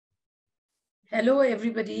Hello,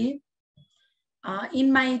 everybody.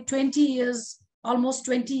 In my 20 years, almost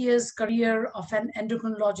 20 years career of an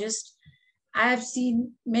endocrinologist, I have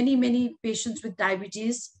seen many patients with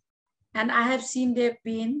diabetes, and I have seen their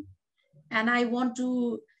pain, and I want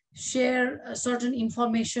to share certain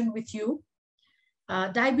information with you.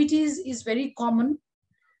 Diabetes is very common.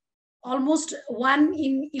 Almost 1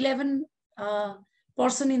 in 11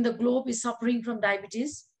 person in the globe is suffering from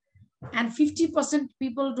diabetes, and 50%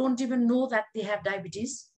 people don't even know that they have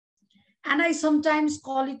diabetes. And I sometimes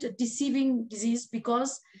call it a deceiving disease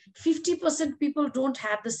because 50% people don't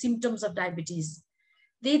have the symptoms of diabetes.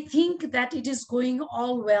 They think that it is going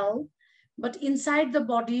all well, but inside the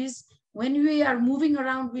bodies, when we are moving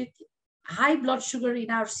around with high blood sugar in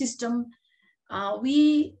our system,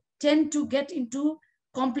 we tend to get into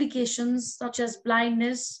complications such as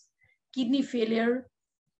blindness, kidney failure,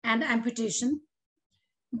 and amputation.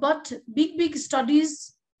 But big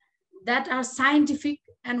studies that are scientific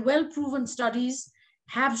and well-proven studies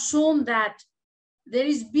have shown that there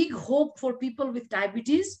is big hope for people with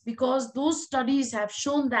diabetes, because those studies have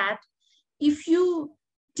shown that if you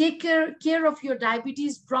take care of your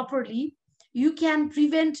diabetes properly, you can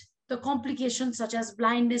prevent the complications such as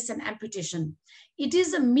blindness and amputation. It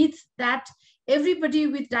is a myth that everybody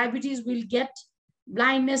with diabetes will get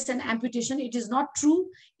blindness and amputation. It is not true.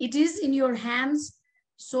 It is in your hands.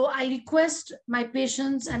 So I request my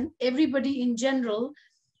patients and everybody in general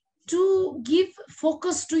to give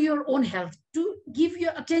focus to your own health, to give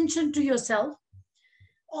your attention to yourself.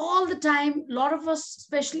 All the time, a lot of us,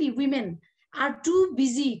 especially women, are too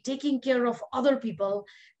busy taking care of other people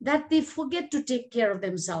that they forget to take care of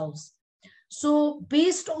themselves. So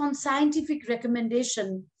based on scientific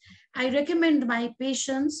recommendation, I recommend my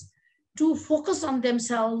patients to focus on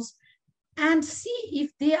themselves and see if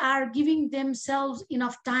they are giving themselves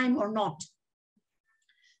enough time or not.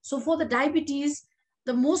 So for the diabetes,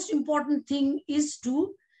 the most important thing is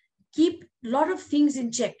to keep a lot of things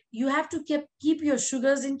in check. You have to keep your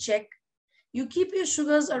sugars in check. You keep your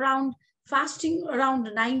sugars around, fasting around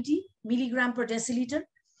 90 milligram per deciliter,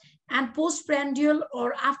 and postprandial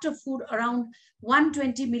or after food around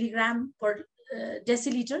 120 milligram per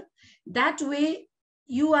deciliter. That way,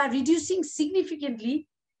 you are reducing significantly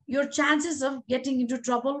your chances of getting into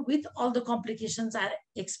trouble with all the complications I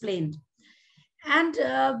explained. And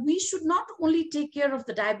we should not only take care of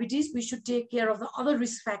the diabetes, we should take care of the other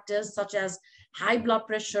risk factors such as high blood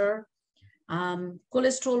pressure,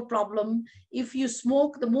 cholesterol problem. If you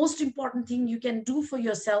smoke, the most important thing you can do for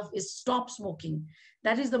yourself is stop smoking.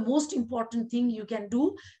 That is the most important thing you can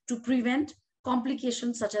do to prevent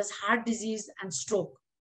complications such as heart disease and stroke.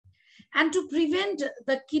 And to prevent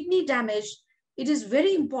the kidney damage, it is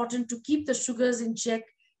very important to keep the sugars in check,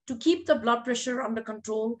 to keep the blood pressure under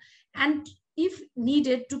control, and if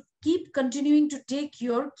needed, to keep continuing to take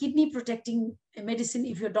your kidney protecting medicine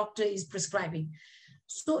if your doctor is prescribing.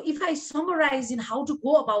 So if I summarize in how to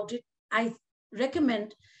go about it, I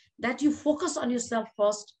recommend that you focus on yourself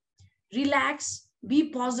first, relax, be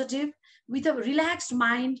positive, with a relaxed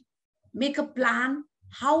mind, make a plan.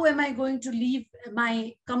 How am I going to live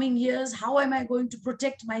my coming years? How am I going to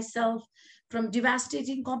protect myself from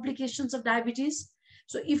devastating complications of diabetes?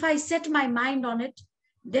 So if I set my mind on it,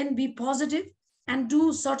 then be positive and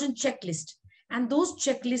do certain checklist. And those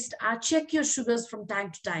checklists are check your sugars from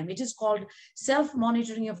time to time. It is called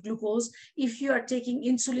self-monitoring of glucose. If you are taking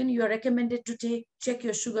insulin, you are recommended to check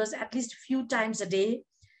your sugars at least a few times a day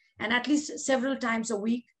and at least several times a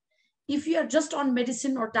week. If you are just on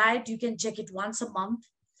medicine or diet, you can check it once a month.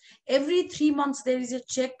 Every 3 months, there is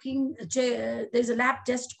there's a lab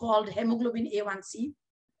test called hemoglobin A1C.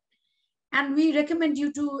 And we recommend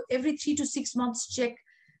you to every 3 to 6 months check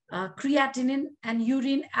creatinine and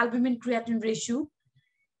urine albumin creatinine ratio.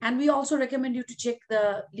 And we also recommend you to check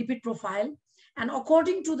the lipid profile. And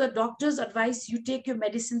according to the doctor's advice, you take your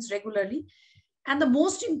medicines regularly. And the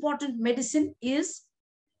most important medicine is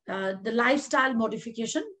the lifestyle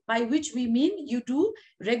modification, by which we mean you do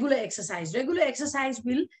regular exercise. Regular exercise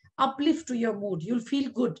will uplift to your mood. You'll feel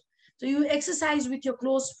good. So you exercise with your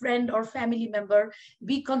close friend or family member.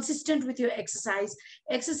 Be consistent with your exercise.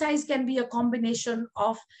 Exercise can be a combination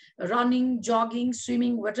of running, jogging,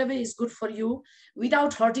 swimming, whatever is good for you,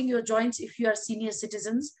 without hurting your joints if you are senior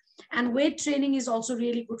citizens. And weight training is also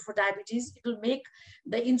really good for diabetes. It will make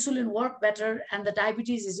the insulin work better and the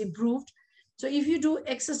diabetes is improved. So if you do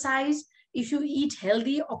exercise, if you eat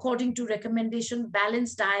healthy according to recommendation,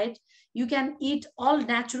 balanced diet, you can eat all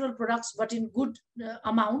natural products, but in good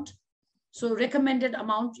amount. So recommended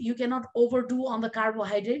amount. You cannot overdo on the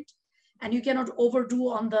carbohydrate and you cannot overdo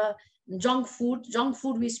on the junk food. Junk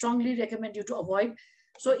food, we strongly recommend you to avoid.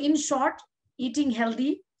 So in short, eating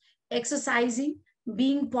healthy, exercising,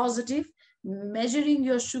 being positive, measuring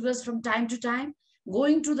your sugars from time to time,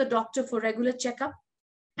 going to the doctor for regular checkup,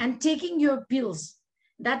 and taking your pills.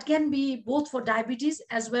 That can be both for diabetes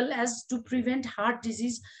as well as to prevent heart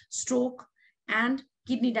disease, stroke, and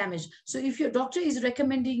kidney damage. So if your doctor is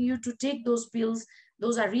recommending you to take those pills,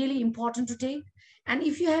 those are really important to take. And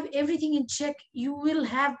if you have everything in check, you will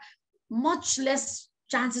have much less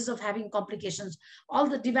chances of having complications. All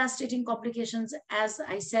the devastating complications, as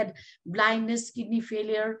I said, blindness, kidney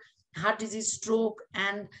failure, heart disease, stroke,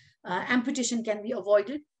 and amputation can be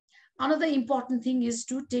avoided. Another important thing is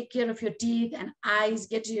to take care of your teeth and eyes,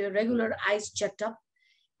 get your regular eyes checked up,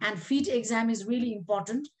 and feet exam is really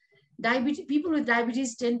important. People with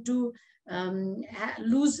diabetes tend to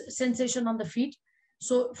lose sensation on the feet.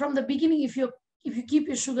 So from the beginning, if you keep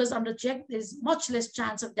your sugars under check, there's much less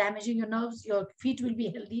chance of damaging your nerves. Your feet will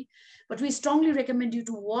be healthy. But we strongly recommend you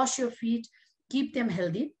to wash your feet, keep them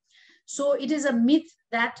healthy. So it is a myth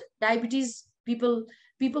that people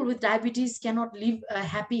with diabetes cannot live a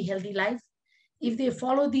happy, healthy life. If they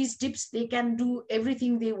follow these tips, they can do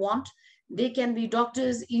everything they want. They can be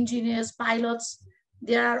doctors, engineers, pilots.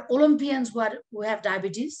 There are Olympians who have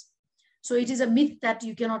diabetes. So it is a myth that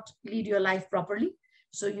you cannot lead your life properly.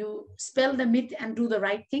 So you spell the myth and do the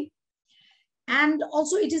right thing. And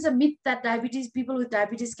also it is a myth that people with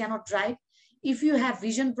diabetes cannot drive. If you have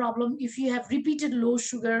vision problem, if you have repeated low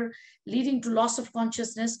sugar leading to loss of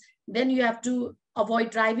consciousness, then you have to avoid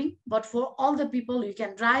driving. But for all the people, you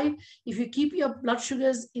can drive. If you keep your blood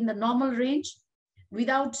sugars in the normal range,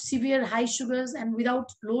 without severe high sugars and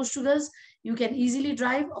without low sugars, you can easily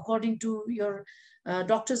drive according to your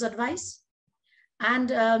doctor's advice.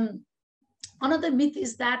 And another myth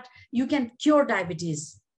is that you can cure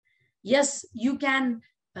diabetes. Yes, you can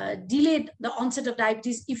delay the onset of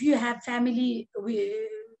diabetes if you have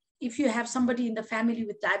if you have somebody in the family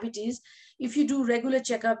with diabetes. If you do regular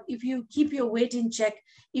checkup, if you keep your weight in check,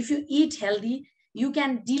 if you eat healthy, you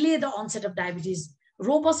can delay the onset of diabetes.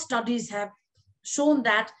 Robust studies have shown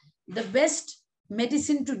that the best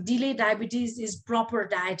medicine to delay diabetes is proper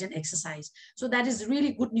diet and exercise. So that is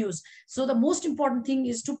really good news. So the most important thing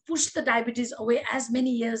is to push the diabetes away as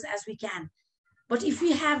many years as we can. But if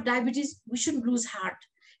we have diabetes, we shouldn't lose heart.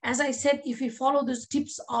 As I said, if we follow those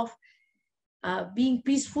tips of being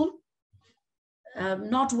peaceful,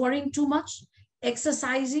 not worrying too much,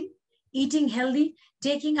 exercising, eating healthy,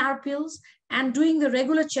 taking our pills, and doing the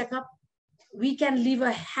regular checkup, we can live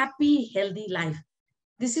a happy, healthy life.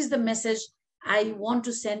 This is the message I want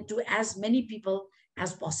to send to as many people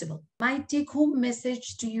as possible. My take-home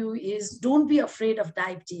message to you is don't be afraid of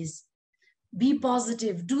diabetes. Be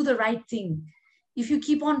positive, do the right thing. If you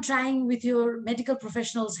keep on trying with your medical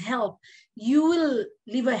professionals' help, you will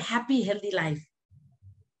live a happy, healthy life.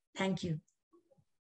 Thank you.